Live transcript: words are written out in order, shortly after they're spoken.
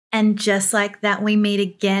And just like that, we meet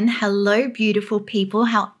again. Hello, beautiful people.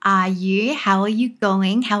 How are you? How are you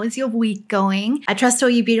going? How is your week going? I trust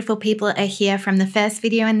all you beautiful people are here from the first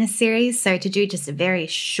video in this series. So to do just a very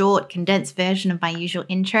short, condensed version of my usual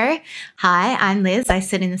intro. Hi, I'm Liz. I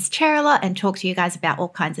sit in this chair a lot and talk to you guys about all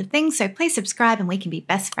kinds of things. So please subscribe and we can be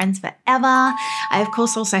best friends forever. I, of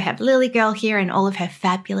course, also have Lily Girl here and all of her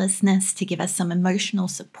fabulousness to give us some emotional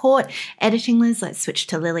support. Editing Liz, let's switch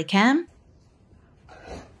to Lily Cam.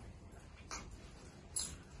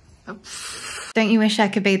 Don't you wish I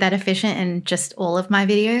could be that efficient in just all of my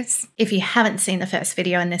videos? If you haven't seen the first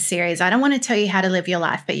video in this series, I don't want to tell you how to live your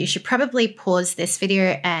life, but you should probably pause this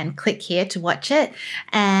video and click here to watch it.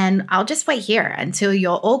 And I'll just wait here until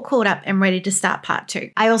you're all caught up and ready to start part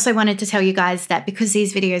 2. I also wanted to tell you guys that because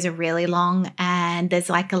these videos are really long and there's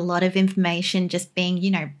like a lot of information just being,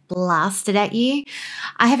 you know, blasted at you,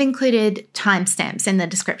 I have included timestamps in the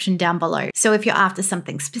description down below. So if you're after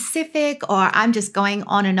something specific or I'm just going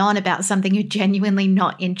on and on about something you're genuinely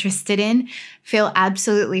not interested in, feel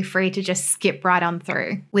absolutely free to just skip right on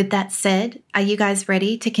through. With that said, are you guys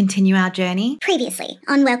ready to continue our journey? Previously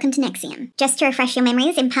on Welcome to NXIVM. Just to refresh your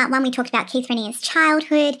memories, in part 1 we talked about Keith Raniere's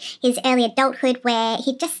childhood, his early adulthood where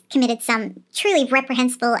he just committed some truly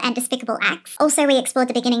reprehensible and despicable acts. Also we explored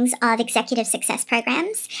the beginnings of executive success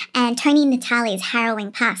programs and Tony and Natalia's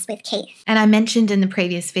harrowing past with Keith. And I mentioned in the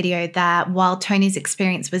previous video that while Tony's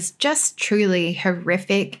experience was just truly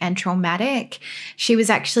horrific and traumatic, she was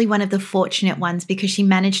actually one of the fortunate ones because she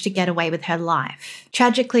managed to get away with her life.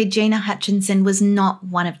 Tragically, Gina Hutchinson was not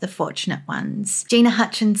one of the fortunate ones. Gina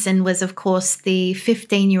Hutchinson was, of course, the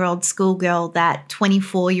 15-year-old schoolgirl that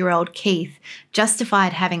 24-year-old Keith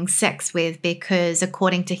justified having sex with because,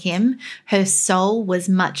 according to him, her soul was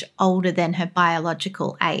much older than her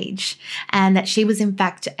biological age, and that she was in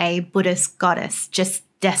fact a Buddhist goddess, just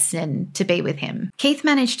destined to be with him. Keith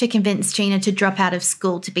managed to convince Gina to drop out of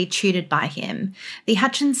school to be tutored by him. The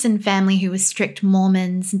Hutchinson family, who were strict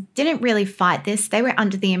Mormons, didn't really fight this. They were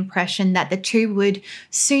under the impression that the two would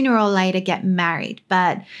sooner or later get married,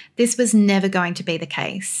 but this was never going to be the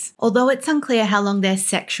case. Although it's unclear how long their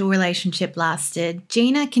sexual relationship lasted,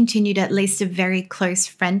 Gina continued at least a very close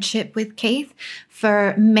friendship with Keith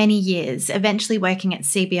for many years, eventually working at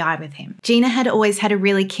CBI with him. Gina had always had a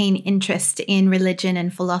really keen interest in religion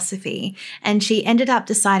and philosophy, and she ended up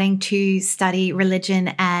deciding to study religion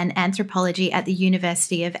and anthropology at the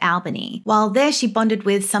University of Albany. While there, she bonded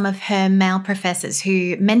with some of her male professors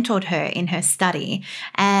who mentored her in her study,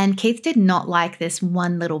 and Keith did not like this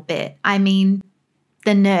one little bit. I mean,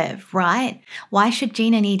 the nerve, right? Why should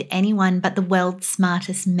Gina need anyone but the world's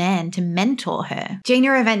smartest man to mentor her?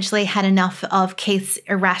 Gina eventually had enough of Keith's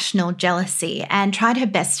irrational jealousy and tried her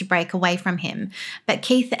best to break away from him. But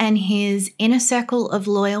Keith and his inner circle of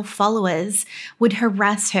loyal followers would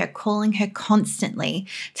harass her, calling her constantly,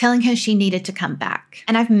 telling her she needed to come back.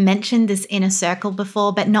 And I've mentioned this inner circle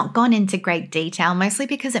before, but not gone into great detail, mostly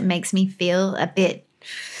because it makes me feel a bit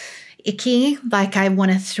icky, like I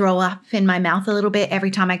want to throw up in my mouth a little bit every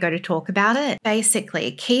time I go to talk about it.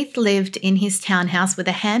 Basically, Keith lived in his townhouse with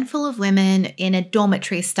a handful of women in a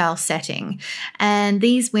dormitory style setting, and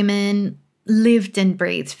these women lived and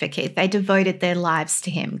breathed for Keith. They devoted their lives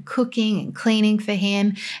to him, cooking and cleaning for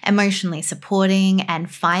him, emotionally supporting and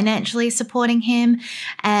financially supporting him,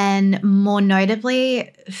 and more notably,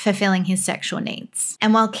 fulfilling his sexual needs.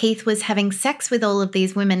 And while Keith was having sex with all of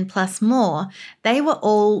these women plus more, they were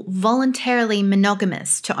all voluntarily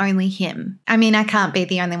monogamous to only him. I mean, I can't be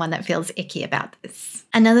the only one that feels icky about this.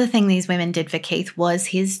 Another thing these women did for Keith was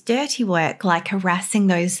his dirty work, like harassing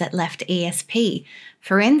those that left ESP.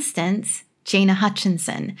 For instance, Gina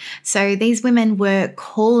Hutchinson. So these women were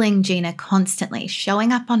calling Gina constantly,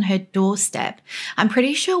 showing up on her doorstep. I'm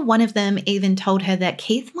pretty sure one of them even told her that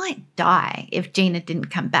Keith might die if Gina didn't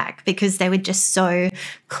come back because they were just so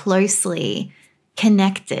closely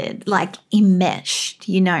connected, like enmeshed,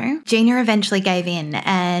 you know? Gina eventually gave in,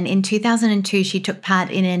 and in 2002 she took part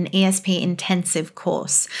in an ESP intensive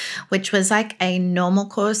course, which was like a normal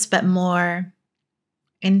course but more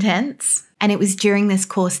intense. And it was during this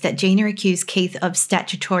course that Gina accused Keith of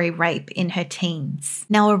statutory rape in her teens.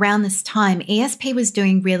 Now, around this time, ESP was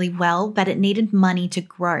doing really well, but it needed money to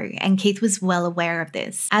grow, and Keith was well aware of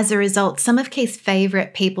this. As a result, some of Keith's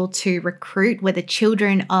favourite people to recruit were the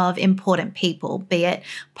children of important people, be it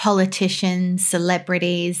politicians,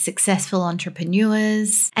 celebrities, successful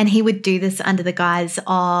entrepreneurs, and he would do this under the guise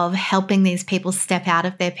of helping these people step out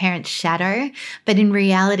of their parents' shadow. But in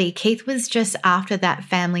reality, Keith was just after that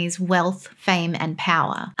family's wealth, fame, and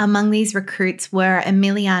power. Among these recruits were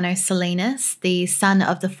Emiliano Salinas, the son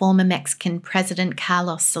of the former Mexican president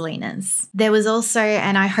Carlos Salinas. There was also,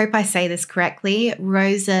 and I hope I say this correctly,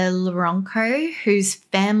 Rosa Loronco, whose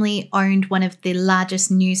family owned one of the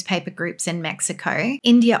largest newspaper groups in Mexico.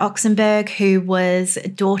 India Oxenberg, who was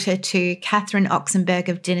daughter to Catherine Oxenberg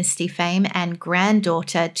of dynasty fame and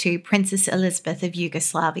granddaughter to Princess Elizabeth of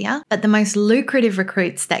Yugoslavia. But the most lucrative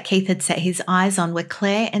recruits that Keith had set his eyes on were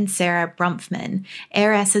Clare and Sara Bronfman,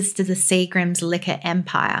 heiresses to the Seagrams Liquor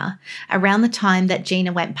Empire. Around the time that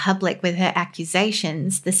Gina went public with her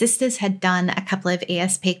accusations, the sisters had done a couple of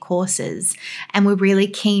ESP courses and were really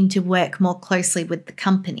keen to work more closely with the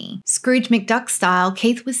company. Scrooge McDuck style,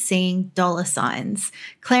 Keith was seeing dollar signs.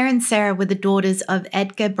 Clare and Sara were the daughters of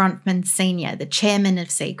Edgar Bronfman Sr., the chairman of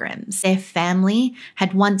Seagrams. Their family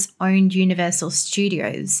had once owned Universal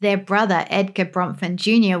Studios. Their brother, Edgar Bronfman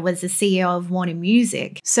Jr., was the CEO of Warner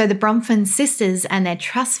Music. So the Bronfman sisters and their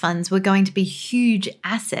trust funds were going to be huge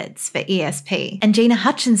assets for ESP. And Gina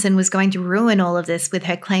Hutchinson was going to ruin all of this with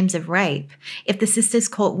her claims of rape. If the sisters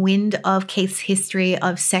caught wind of Keith's history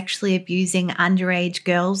of sexually abusing underage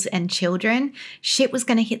girls and children, shit was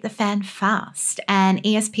going to hit the fan fast, and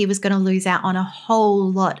ESP was going to lose out on a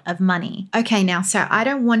whole lot of money. Okay, now, so I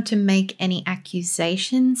don't want to make any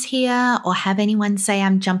accusations here or have anyone say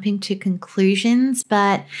I'm jumping to conclusions,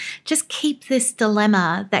 but just keep this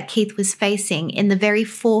dilemma that Keith was facing in the very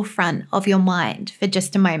forefront of your mind for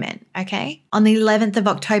just a moment, okay? On the 11th of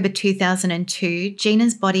October 2002,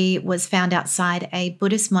 Gina's body was found outside a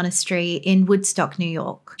Buddhist monastery in Woodstock, New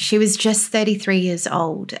York. She was just 33 years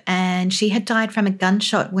old, and she had died from a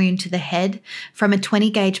gunshot wound to the head from a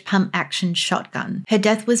 20-gauge pump-action shotgun. Her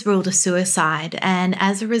death was ruled a suicide, and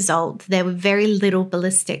as a result, there were very little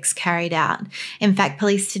ballistics carried out. In fact,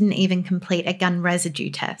 police didn't even complete a gun residue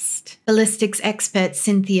test. Ballistics expert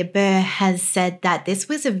Cynthia Burr has said that this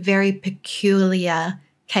was a very peculiar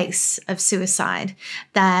case of suicide,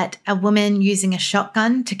 that a woman using a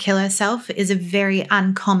shotgun to kill herself is a very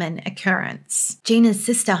uncommon occurrence. Gina's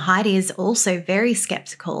sister Heidi is also very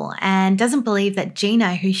skeptical and doesn't believe that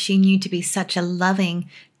Gina, who she knew to be such a loving,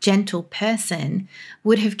 gentle person,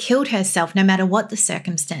 would have killed herself no matter what the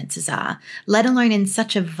circumstances are, let alone in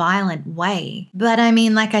such a violent way. But I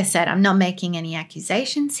mean, like I said, I'm not making any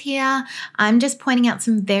accusations here. I'm just pointing out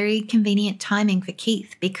some very convenient timing for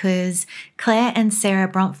Keith, because Clare and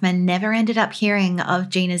Sara Bronfman never ended up hearing of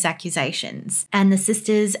Gina's accusations, and the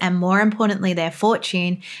sisters, and more importantly their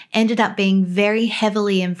fortune, ended up being very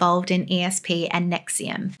heavily involved in ESP and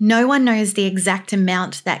NXIVM. No one knows the exact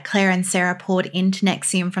amount that Clare and Sara poured into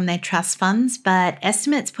NXIVM from their trust funds, but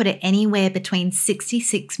estimates put it anywhere between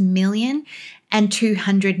 66 million and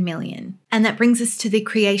 200 million. And that brings us to the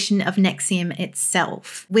creation of NXIVM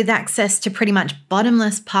itself. With access to pretty much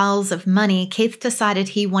bottomless piles of money, Keith decided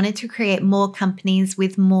he wanted to create more companies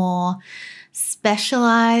with more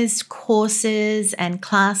specialized courses and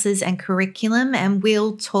classes and curriculum, and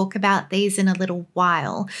we'll talk about these in a little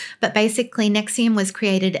while. But basically, NXIVM was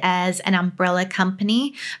created as an umbrella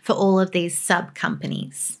company for all of these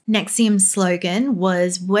sub-companies. NXIVM's slogan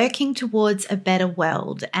was working towards a better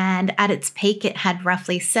world, and at its peak it had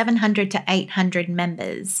roughly 700 to 800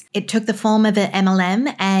 members. It took the form of an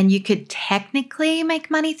MLM, and you could technically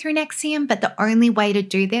make money through NXIVM, but the only way to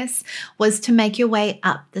do this was to make your way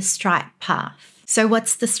up the stripe path. So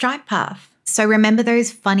what's the stripe path? So remember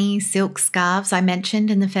those funny silk scarves I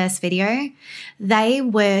mentioned in the first video? They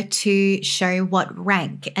were to show what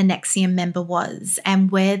rank a NXIVM member was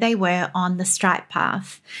and where they were on the stripe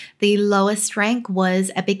path. The lowest rank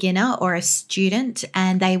was a beginner or a student,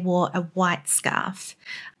 and they wore a white scarf,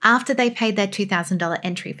 after they paid their $2,000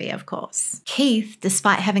 entry fee, of course. Keith,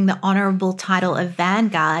 despite having the honorable title of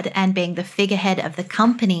Vanguard and being the figurehead of the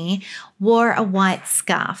company, wore a white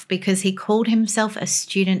scarf because he called himself a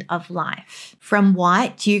student of life. From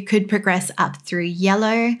white, you could progress up through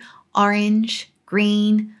yellow, orange,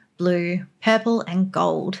 green, blue, purple, and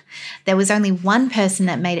gold. There was only one person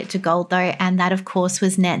that made it to gold though, and that of course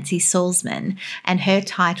was Nancy Salzman, and her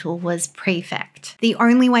title was prefect. The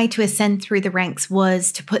only way to ascend through the ranks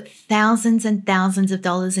was to put thousands and thousands of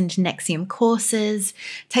dollars into NXIVM courses,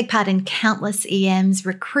 take part in countless EMs,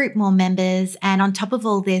 recruit more members, and on top of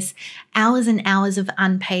all this, hours and hours of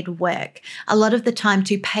unpaid work, a lot of the time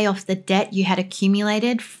to pay off the debt you had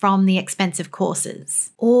accumulated from the expensive courses.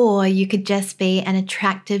 Or you could just be an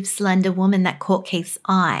attractive, slender woman woman that caught Keith's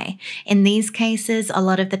eye. In these cases, a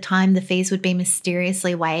lot of the time the fees would be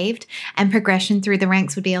mysteriously waived and progression through the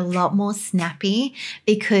ranks would be a lot more snappy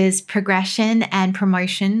because progression and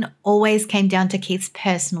promotion always came down to Keith's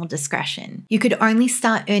personal discretion. You could only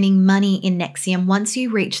start earning money in NXIVM once you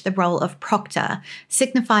reached the role of proctor,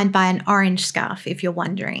 signified by an orange scarf if you're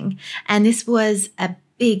wondering. And this was a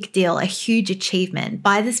big deal, a huge achievement.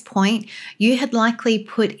 By this point, you had likely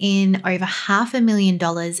put in over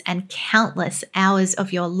 $500,000 and countless hours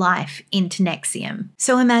of your life into NXIVM.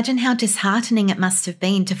 So imagine how disheartening it must have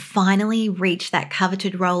been to finally reach that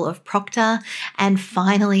coveted role of proctor and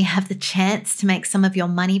finally have the chance to make some of your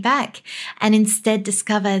money back and instead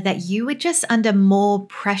discover that you were just under more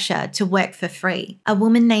pressure to work for free. A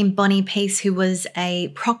woman named Bonnie Peace, who was a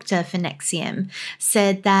proctor for NXIVM,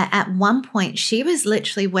 said that at one point she was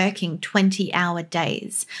literally working 20-hour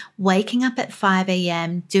days, waking up at 5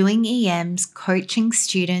 a.m., doing EMs, coaching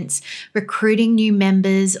students, recruiting new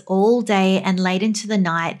members all day and late into the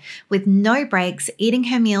night with no breaks, eating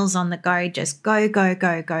her meals on the go, just go, go,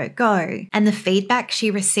 go, go, go. And the feedback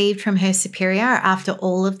she received from her superior after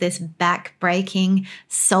all of this back-breaking,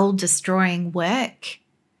 soul-destroying work: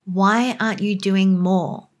 why aren't you doing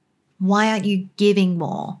more? Why aren't you giving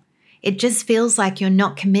more? It just feels like you're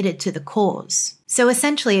not committed to the cause. So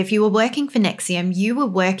essentially, if you were working for NXIVM, you were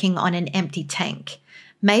working on an empty tank,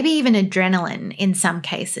 maybe even adrenaline in some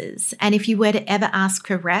cases. And if you were to ever ask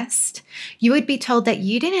for rest, you would be told that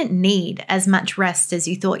you didn't need as much rest as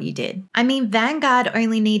you thought you did. I mean, Vanguard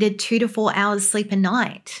only needed 2 to 4 hours sleep a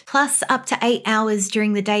night, plus up to 8 hours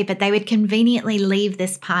during the day, but they would conveniently leave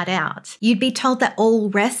this part out. You'd be told that all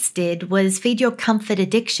rest did was feed your comfort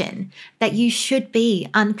addiction, that you should be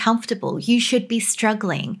uncomfortable, you should be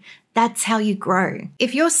struggling. That's how you grow.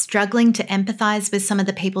 If you're struggling to empathize with some of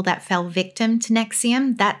the people that fell victim to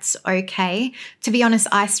NXIVM, that's okay. To be honest,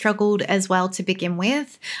 I struggled as well to begin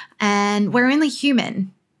with, and we're only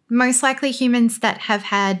human. Most likely humans that have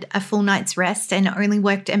had a full night's rest and only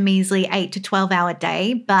worked a measly 8 to 12 hour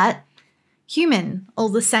day, but human all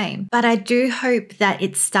the same. But I do hope that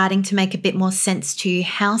it's starting to make a bit more sense to you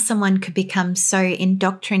how someone could become so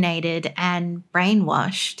indoctrinated and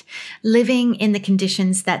brainwashed living in the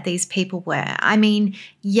conditions that these people were. I mean,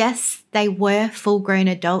 yes, they were full-grown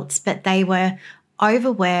adults, but they were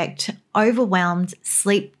overworked, overwhelmed,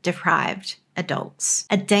 sleep-deprived adults.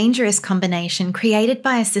 A dangerous combination created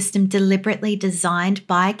by a system deliberately designed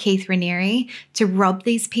by Keith Raniere to rob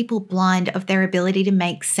these people blind of their ability to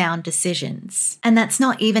make sound decisions. And that's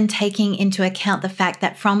not even taking into account the fact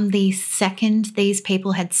that from the second these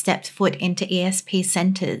people had stepped foot into ESP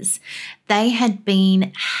centers, they had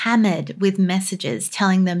been hammered with messages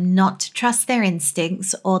telling them not to trust their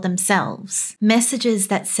instincts or themselves. Messages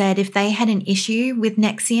that said if they had an issue with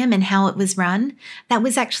NXIVM and how it was run, that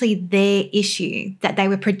was actually their issue that they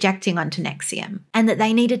were projecting onto NXIVM, and that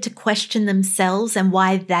they needed to question themselves and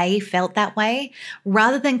why they felt that way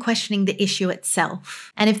rather than questioning the issue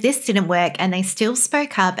itself. And if this didn't work and they still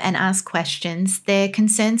spoke up and asked questions, their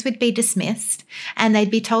concerns would be dismissed and they'd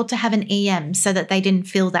be told to have an EM so that they didn't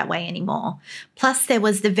feel that way anymore. Plus, there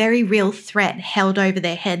was the very real threat held over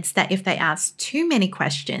their heads that if they asked too many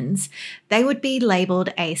questions, they would be labeled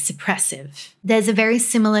a suppressive. There's a very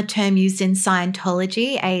similar term used in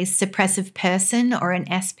Scientology, a suppressive person or an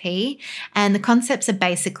SP, and the concepts are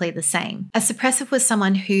basically the same. A suppressive was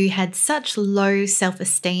someone who had such low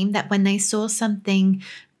self-esteem that when they saw something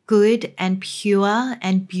good and pure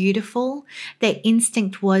and beautiful, their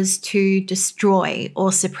instinct was to destroy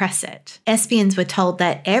or suppress it. Espions were told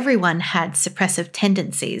that everyone had suppressive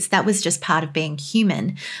tendencies. That was just part of being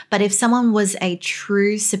human. But if someone was a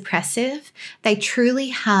true suppressive, they truly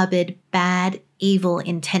harbored bad, evil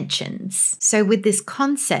intentions. So with this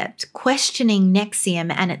concept, questioning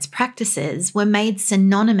NXIVM and its practices were made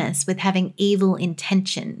synonymous with having evil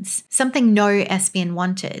intentions, something no Espion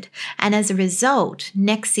wanted. And as a result,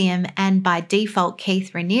 NXIVM and by default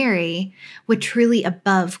Keith Raniere were truly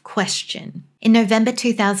above question. In November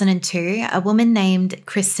 2002, a woman named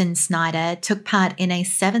Kristin Snyder took part in a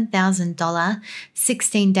 $7,000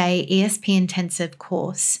 16-day ESP intensive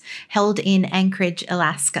course held in Anchorage,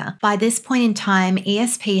 Alaska. By this point in time,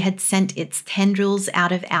 ESP had sent its tendrils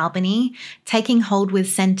out of Albany, taking hold with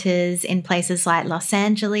centers in places like Los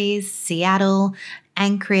Angeles, Seattle,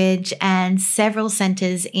 Anchorage, and several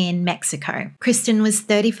centers in Mexico. Kristin was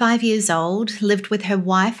 35 years old, lived with her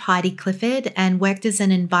wife Heidi Clifford, and worked as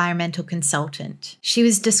an environmental consultant. She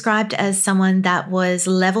was described as someone that was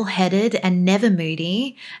level-headed and never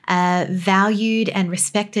moody, a valued and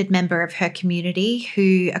respected member of her community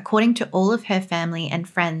who, according to all of her family and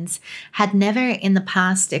friends, had never in the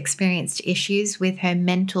past experienced issues with her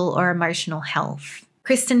mental or emotional health.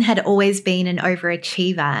 Kristin had always been an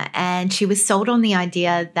overachiever, and she was sold on the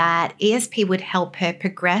idea that ESP would help her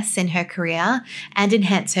progress in her career and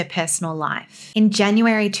enhance her personal life. In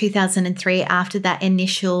January 2003, after that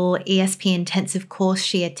initial ESP intensive course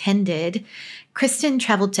she attended, Kristin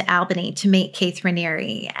travelled to Albany to meet Keith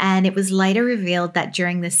Raniere, and it was later revealed that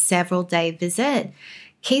during this several-day visit,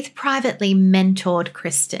 Keith privately mentored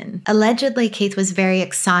Kristin. Allegedly, Keith was very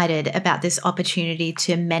excited about this opportunity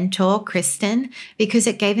to mentor Kristin because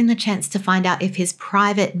it gave him the chance to find out if his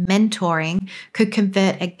private mentoring could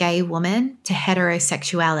convert a gay woman to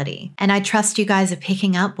heterosexuality. And I trust you guys are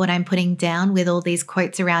picking up what I'm putting down with all these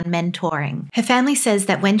quotes around mentoring. Her family says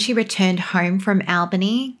that when she returned home from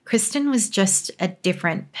Albany, Kristin was just a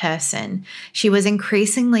different person. She was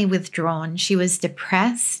increasingly withdrawn, she was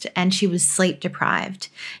depressed, and she was sleep deprived.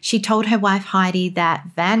 She told her wife Heidi that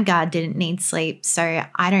Vanguard didn't need sleep, so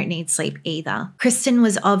I don't need sleep either. Kristin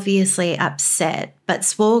was obviously upset, but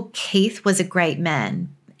swore Keith was a great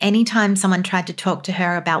man. Anytime someone tried to talk to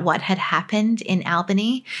her about what had happened in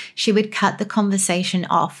Albany, she would cut the conversation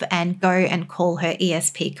off and go and call her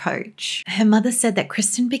ESP coach. Her mother said that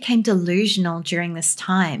Kristin became delusional during this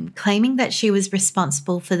time, claiming that she was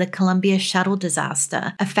responsible for the Columbia shuttle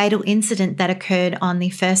disaster, a fatal incident that occurred on the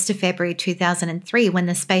 1st of February 2003 when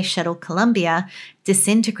the space shuttle Columbia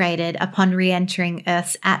disintegrated upon re-entering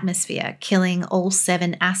Earth's atmosphere, killing all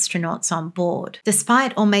 7 astronauts on board.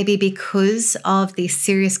 Despite, or maybe because of the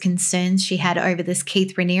serious concerns she had over this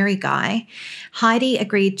Keith Raniere guy, Heidi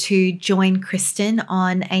agreed to join Kristin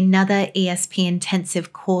on another ESP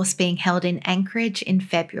intensive course being held in Anchorage in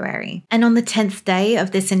February. And on the 10th day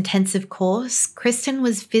of this intensive course, Kristin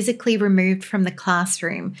was physically removed from the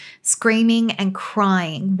classroom, screaming and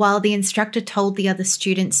crying, while the instructor told the other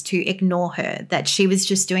students to ignore her, that she was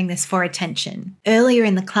just doing this for attention. Earlier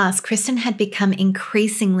in the class, Kristin had become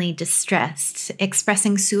increasingly distressed,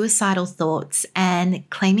 expressing suicidal thoughts and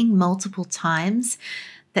claiming multiple times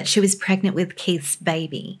that she was pregnant with Keith's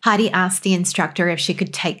baby. Heidi asked the instructor if she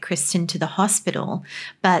could take Kristin to the hospital,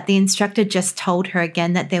 but the instructor just told her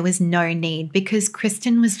again that there was no need because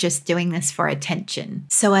Kristin was just doing this for attention.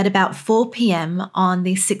 So at about 4 p.m. on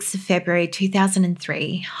the 6th of February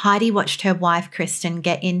 2003, Heidi watched her wife Kristin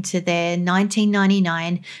get into their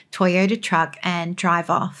 1999 Toyota truck and drive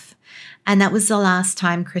off. And that was the last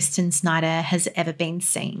time Kristin Snyder has ever been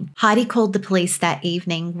seen. Heidi called the police that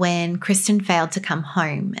evening when Kristin failed to come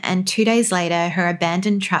home, and 2 days later, her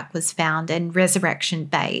abandoned truck was found in Resurrection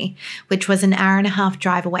Bay, which was an hour-and-a-half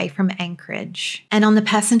drive away from Anchorage. And on the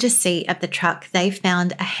passenger seat of the truck, they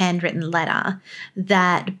found a handwritten letter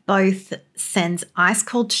that both sends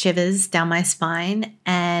ice-cold shivers down my spine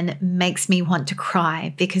and makes me want to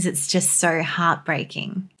cry because it's just so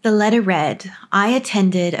heartbreaking. The letter read, "I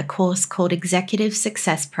attended a course called Executive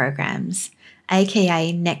Success Programs,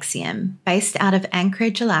 aka NXIVM, based out of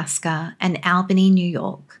Anchorage, Alaska and Albany, New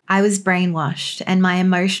York. I was brainwashed and my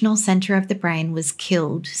emotional center of the brain was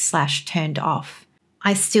killed/turned off.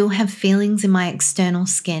 I still have feelings in my external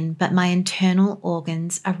skin, but my internal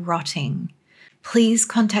organs are rotting. Please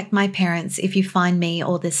contact my parents if you find me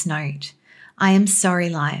or this note. I am sorry,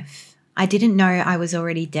 life. I didn't know I was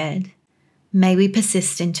already dead. May we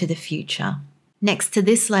persist into the future." Next to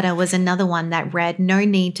this letter was another one that read, "No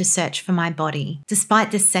need to search for my body." Despite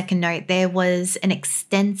this second note, there was an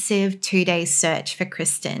extensive 2-day search for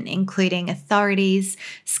Kristin, including authorities,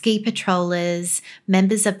 ski patrollers,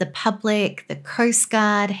 members of the public, the Coast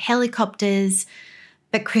Guard, helicopters,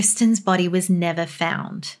 but Kristin's body was never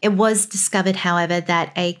found. It was discovered, however,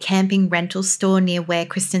 that a camping rental store near where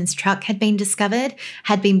Kristin's truck had been discovered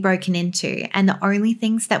had been broken into, and the only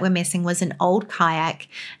things that were missing was an old kayak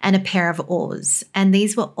and a pair of oars, and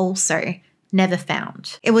these were also never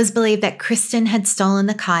found. It was believed that Kristin had stolen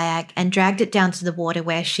the kayak and dragged it down to the water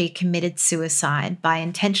where she committed suicide by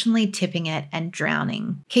intentionally tipping it and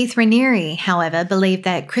drowning. Keith Raniere, however, believed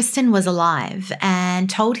that Kristin was alive and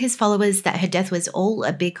told his followers that her death was all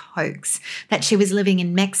a big hoax, that she was living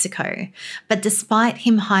in Mexico. But despite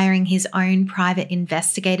him hiring his own private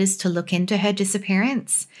investigators to look into her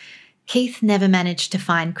disappearance, Keith never managed to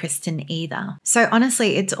find Kristin either. So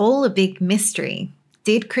honestly, it's all a big mystery.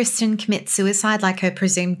 Did Kristin commit suicide like her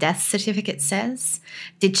presumed death certificate says?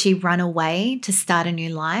 Did she run away to start a new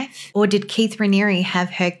life? Or did Keith Raniere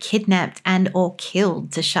have her kidnapped and or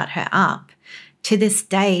killed to shut her up? To this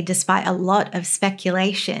day, despite a lot of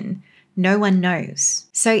speculation, no one knows.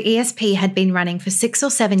 So ESP had been running for 6 or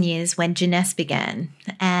 7 years when Jness began.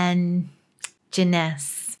 And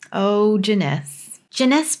Jness. Oh, Jness.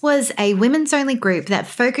 Jness was a women's-only group that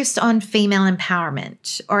focused on female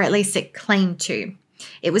empowerment, or at least it claimed to.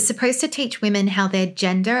 It was supposed to teach women how their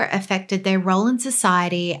gender affected their role in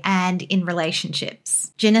society and in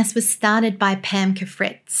relationships. Jness was started by Pam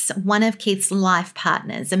Kafritz, one of Keith's life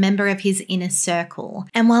partners, a member of his inner circle.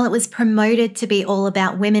 And while it was promoted to be all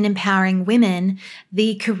about women empowering women,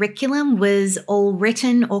 the curriculum was all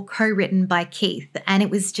written or co-written by Keith, and it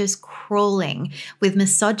was just crawling with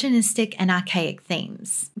misogynistic and archaic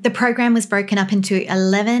themes. The program was broken up into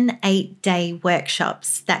 11 8-day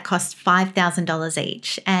workshops that cost $5,000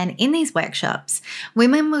 each. And in these workshops,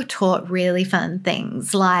 women were taught really fun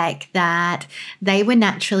things like that they were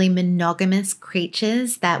naturally monogamous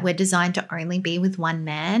creatures that were designed to only be with one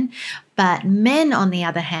man. But men, on the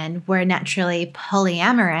other hand, were naturally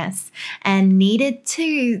polyamorous and needed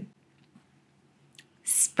to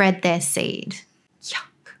spread their seed.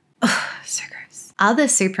 Yuck. Ugh, so gross. Other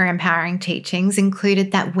super empowering teachings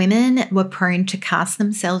included that women were prone to cast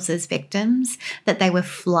themselves as victims, that they were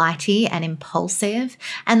flighty and impulsive,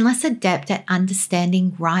 and less adept at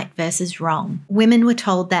understanding right versus wrong. Women were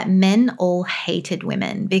told that men all hated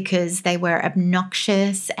women because they were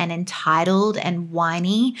obnoxious and entitled and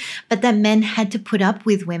whiny, but that men had to put up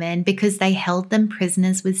with women because they held them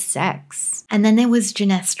prisoners with sex. And then there was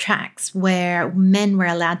Jness Tracks, where men were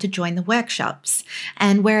allowed to join the workshops,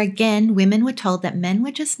 and where again women were told that men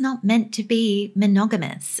were just not meant to be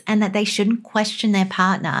monogamous and that they shouldn't question their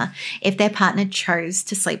partner if their partner chose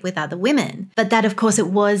to sleep with other women. But that, of course, it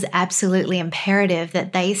was absolutely imperative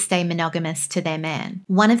that they stay monogamous to their man.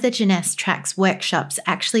 One of the Jness Tracks workshops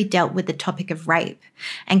actually dealt with the topic of rape,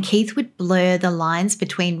 and Keith would blur the lines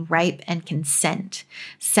between rape and consent,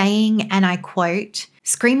 saying, and I quote,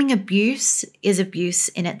 "Screaming abuse is abuse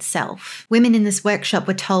in itself." Women in this workshop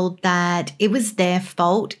were told that it was their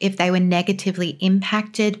fault if they were negatively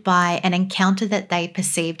impacted by an encounter that they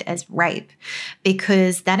perceived as rape,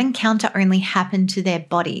 because that encounter only happened to their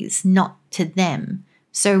bodies, not to them.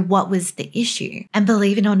 So what was the issue? And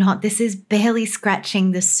believe it or not, this is barely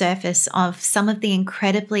scratching the surface of some of the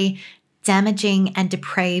incredibly damaging and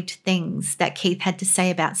depraved things that Keith had to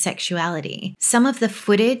say about sexuality. Some of the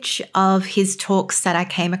footage of his talks that I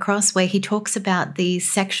came across where he talks about the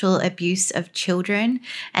sexual abuse of children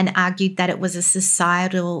and argued that it was a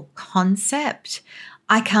societal concept,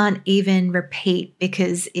 I can't even repeat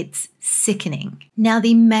because it's sickening. Now,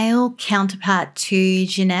 the male counterpart to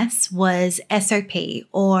Jness was SOP,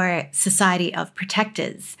 or Society of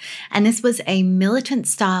Protectors, and this was a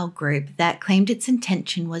militant-style group that claimed its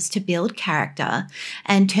intention was to build character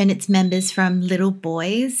and turn its members from little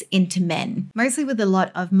boys into men, mostly with a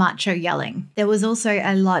lot of macho yelling. There was also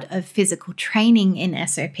a lot of physical training in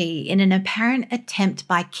SOP in an apparent attempt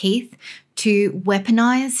by Keith to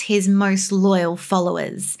weaponize his most loyal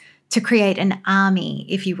followers, to create an army,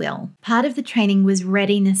 if you will. Part of the training was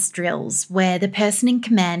readiness drills, where the person in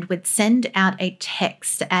command would send out a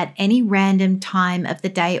text at any random time of the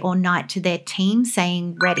day or night to their team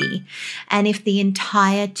saying ready. And if the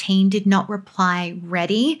entire team did not reply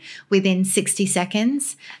ready within 60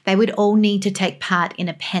 seconds, they would all need to take part in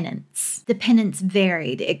a penance. The penance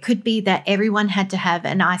varied. It could be that everyone had to have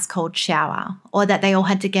an ice cold shower, or that they all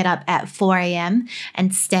had to get up at 4 a.m.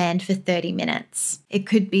 and stand for 30 minutes. It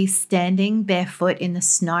could be standing barefoot in the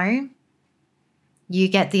snow. You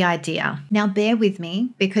get the idea. Now bear with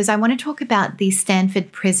me because I want to talk about the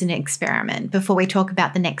Stanford prison experiment before we talk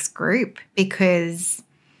about the next group because,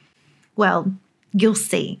 well, you'll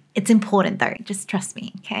see. It's important though, just trust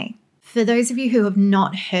me, okay? For those of you who have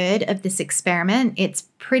not heard of this experiment, it's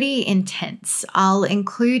pretty intense. I'll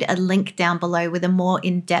include a link down below with a more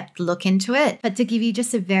in-depth look into it. But to give you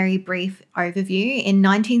just a very brief overview, in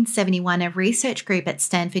 1971, a research group at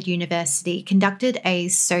Stanford University conducted a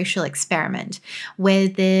social experiment where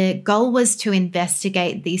the goal was to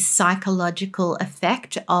investigate the psychological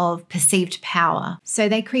effect of perceived power. So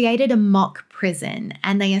they created a mock prison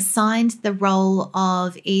and they assigned the role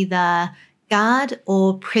of either guard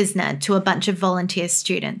or prisoner to a bunch of volunteer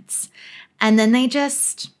students. And then they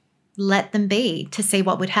just let them be to see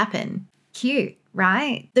what would happen. Cute.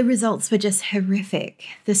 right? The results were just horrific.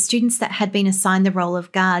 The students that had been assigned the role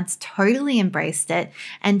of guards totally embraced it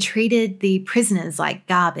and treated the prisoners like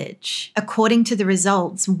garbage. According to the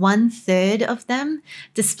results, 1/3 of them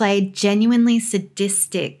displayed genuinely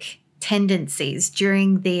sadistic tendencies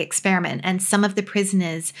during the experiment, and some of the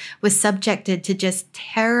prisoners were subjected to just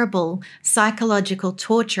terrible psychological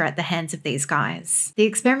torture at the hands of these guys. The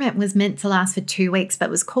experiment was meant to last for 2 weeks, but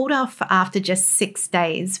was called off after just 6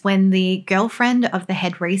 days when the girlfriend of the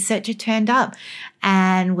head researcher turned up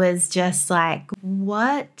and was just like,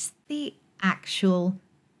 what the actual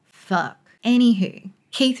fuck? Anywho,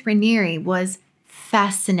 Keith Raniere was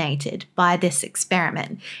fascinated by this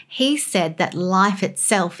experiment. He said that life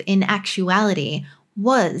itself, in actuality,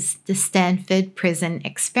 was the Stanford prison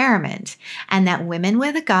experiment, and that women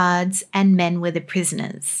were the guards and men were the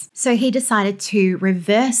prisoners. So he decided to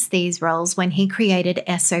reverse these roles when he created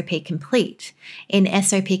SOP Complete. In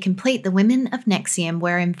SOP Complete, the women of NXIVM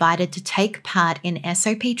were invited to take part in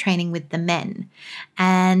SOP training with the men.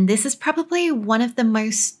 And this is probably one of the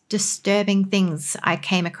most disturbing things I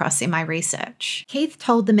came across in my research. Keith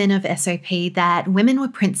told the men of SOP that women were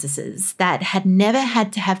princesses that had never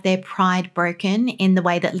had to have their pride broken in the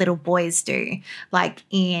way that little boys do, like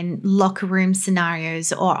in locker room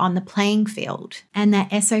scenarios or on the playing field. And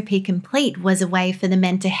that SOP Complete was a way for the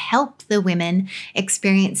men to help the women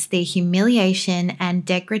experience the humiliation and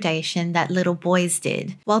degradation that little boys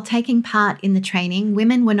did. While taking part in the training,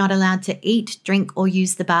 women were not allowed to eat, drink, or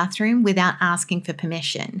use the bathroom without asking for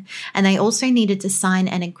permission. And they also needed to sign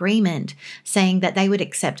an agreement saying that they would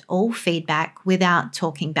accept all feedback without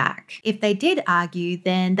talking back. If they did argue,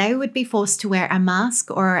 then they would be forced to wear a mask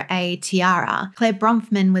or a tiara. Clare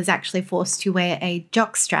Bronfman was actually forced to wear a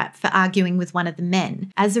jockstrap for arguing with one of the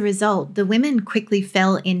men. As a result, the women quickly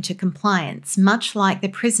fell into compliance, much like the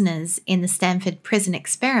prisoners in the Stanford prison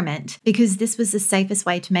experiment, because this was the safest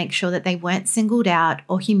way to make sure that they weren't singled out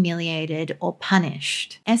or humiliated or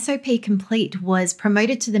punished. SOP Complete was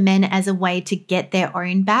promoted to the men as a way to get their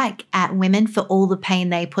own back at women for all the pain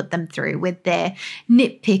they put them through with their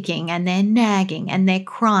nitpicking and their nagging and their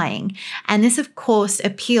crying. And this, of course,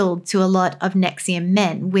 appealed to a lot of NXIVM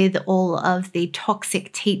men with all of the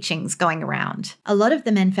toxic teachings going around. A lot of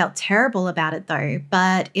the men felt terrible about it though,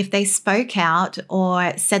 but if they spoke out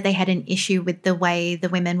or said they had an issue with the way the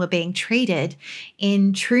women were being treated,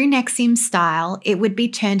 in true NXIVM style, it would be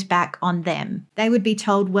turned back on them. They would be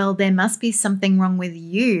told, well, there must be something wrong with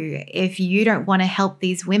you if you don't want to help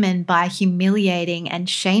these women by humiliating and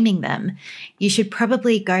shaming them. You should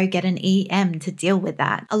probably go get an EM to deal with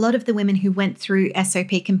that. A lot of the women who went through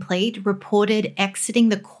SOP Complete reported exiting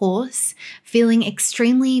the course feeling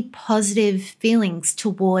extremely positive feelings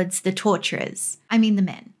towards the torturers. I mean the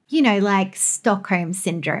men. You know, like Stockholm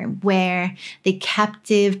Syndrome, where the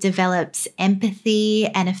captive develops empathy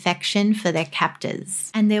and affection for their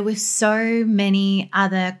captors. And there were so many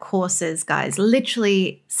other courses, guys,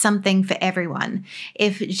 literally something for everyone.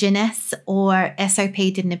 If Jness or SOP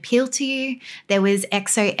didn't appeal to you, there was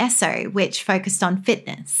XOSO, which focused on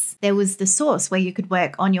fitness. There was The Source, where you could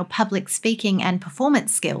work on your public speaking and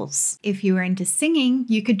performance skills. If you were into singing,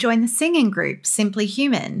 you could join the singing group, Simply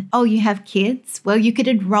Human. Oh, you have kids? Well, you could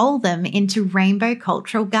enroll them into Rainbow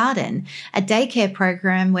Cultural Garden, a daycare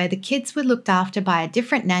program where the kids were looked after by a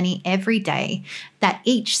different nanny every day that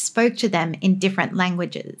each spoke to them in different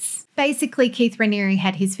languages. Basically, Keith Raniere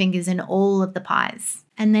had his fingers in all of the pies.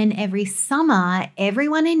 And then every summer,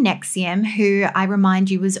 everyone in NXIVM, who I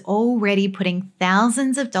remind you was already putting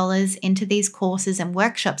thousands of dollars into these courses and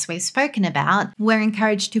workshops we've spoken about, were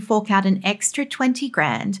encouraged to fork out an extra 20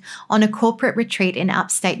 grand on a corporate retreat in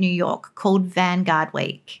upstate New York called Vanguard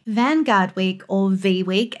Week. Vanguard Week, or V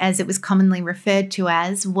Week as it was commonly referred to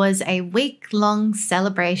as, was a week-long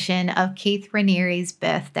celebration of Keith Raniere's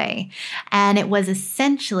birthday. And it was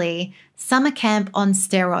essentially summer camp on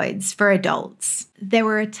steroids for adults. There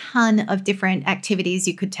were a ton of different activities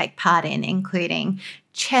you could take part in, including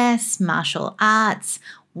chess, martial arts,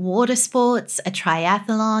 water sports, a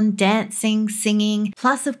triathlon, dancing, singing,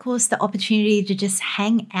 plus, of course, the opportunity to just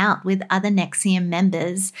hang out with other NXIVM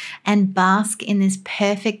members and bask in this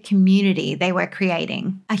perfect community they were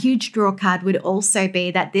creating. A huge draw card would also be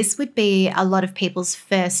that this would be a lot of people's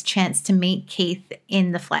first chance to meet Keith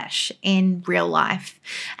in the flesh, in real life.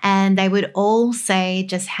 And they would all say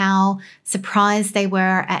just how surprised they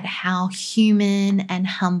were at how human and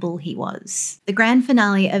humble he was. The grand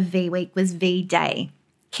finale of V Week was V Day,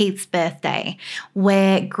 Keith's birthday,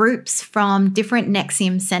 where groups from different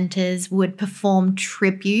NXIVM centres would perform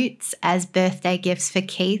tributes as birthday gifts for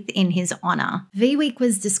Keith in his honour. V Week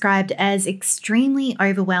was described as extremely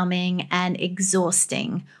overwhelming and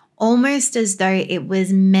exhausting, almost as though it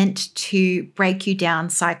was meant to break you down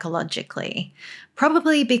psychologically.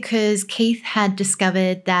 Probably because Keith had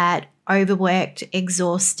discovered that overworked,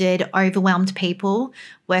 exhausted, overwhelmed people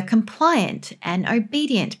were compliant and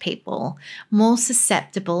obedient people, more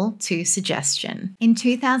susceptible to suggestion. In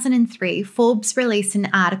 2003, Forbes released an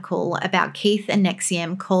article about Keith and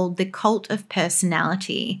NXIVM called The Cult of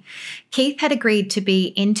Personality. Keith had agreed to be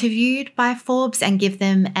interviewed by Forbes and give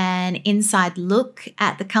them an inside look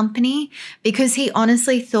at the company because he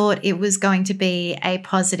honestly thought it was going to be a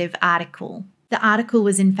positive article. The article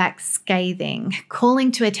was in fact scathing,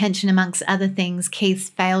 calling to attention amongst other things Keith's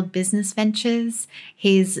failed business ventures,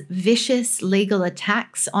 his vicious legal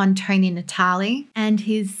attacks on Tony Natale, and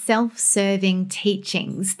his self-serving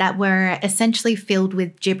teachings that were essentially filled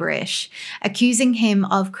with gibberish, accusing him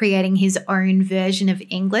of creating his own version of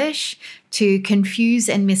English to confuse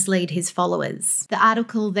and mislead his followers. The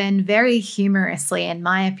article then, very humorously in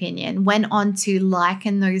my opinion, went on to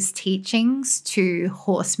liken those teachings to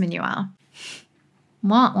horse manure.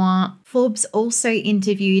 Wah wah. Forbes also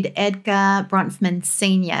interviewed Edgar Bronfman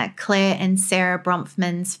Sr., Clare and Sara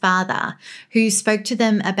Bronfman's father, who spoke to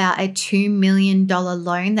them about a $2 million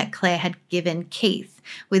loan that Clare had given Keith,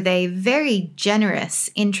 with a very generous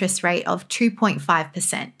interest rate of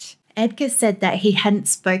 2.5%. Edgar said that he hadn't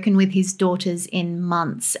spoken with his daughters in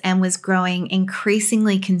months and was growing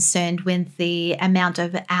increasingly concerned with the amount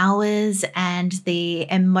of hours and the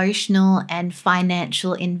emotional and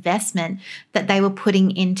financial investment that they were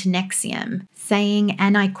putting into NXIVM, saying,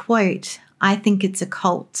 and I quote, "I think it's a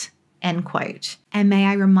cult," end quote. And may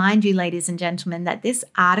I remind you, ladies and gentlemen, that this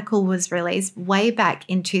article was released way back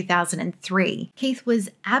in 2003. Keith was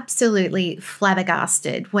absolutely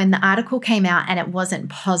flabbergasted when the article came out and it wasn't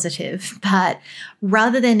positive, but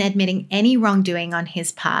rather than admitting any wrongdoing on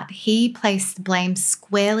his part, he placed the blame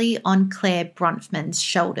squarely on Clare Bronfman's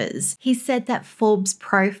shoulders. He said that Forbes'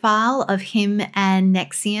 profile of him and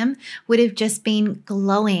NXIVM would have just been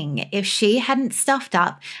glowing if she hadn't stuffed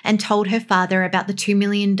up and told her father about the $2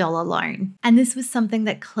 million loan. And this was something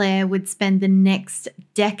that Clare would spend the next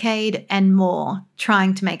decade and more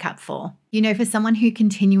trying to make up for. You know, for someone who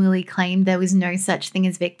continually claimed there was no such thing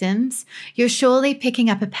as victims, you're surely picking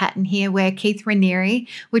up a pattern here where Keith Raniere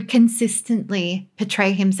would consistently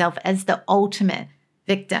portray himself as the ultimate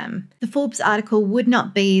victim. The Forbes article would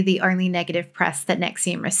not be the only negative press that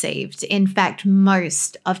NXIVM received. In fact,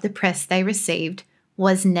 most of the press they received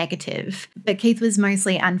was negative. But Keith was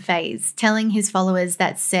mostly unfazed, telling his followers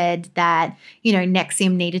that said that,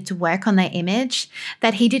 NXIVM needed to work on their image,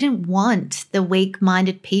 that he didn't want the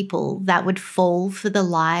weak-minded people that would fall for the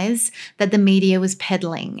lies that the media was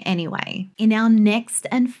peddling anyway. In our next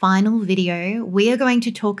and final video, we are going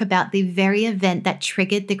to talk about the very event that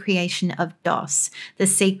triggered the creation of DOS, the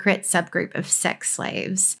secret subgroup of sex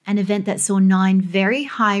slaves, an event that saw 9 very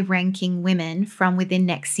high-ranking women from within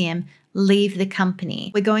NXIVM leave the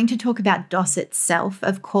company. We're going to talk about DOS itself,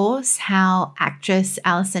 of course, how actress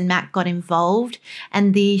Alison Mack got involved,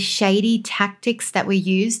 and the shady tactics that were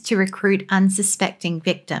used to recruit unsuspecting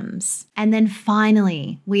victims. And then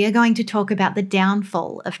finally, we are going to talk about the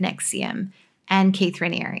downfall of NXIVM and Keith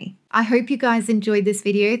Raniere. I hope you guys enjoyed this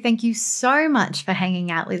video. Thank you so much for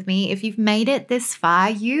hanging out with me. If you've made it this far,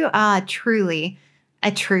 you are truly a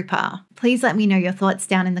trooper. Please let me know your thoughts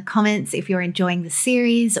down in the comments if you're enjoying the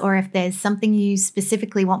series or if there's something you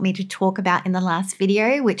specifically want me to talk about in the last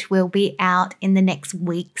video, which will be out in the next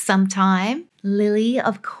week sometime. Lily,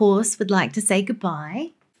 of course, would like to say goodbye.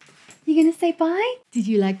 You gonna say bye? Did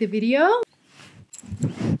you like the video?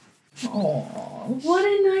 Oh, what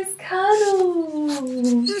a nice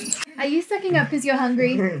cuddle. Are you sucking up because you're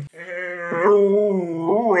hungry?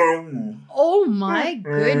 Oh my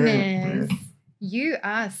goodness. You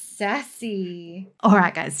are sassy. All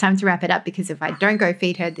right, guys, time to wrap it up because if I don't go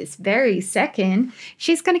feed her this very second,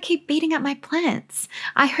 she's going to keep beating up my plants.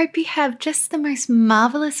 I hope you have just the most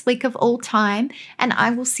marvelous week of all time, and I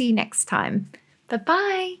will see you next time.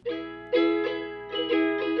 Bye-bye.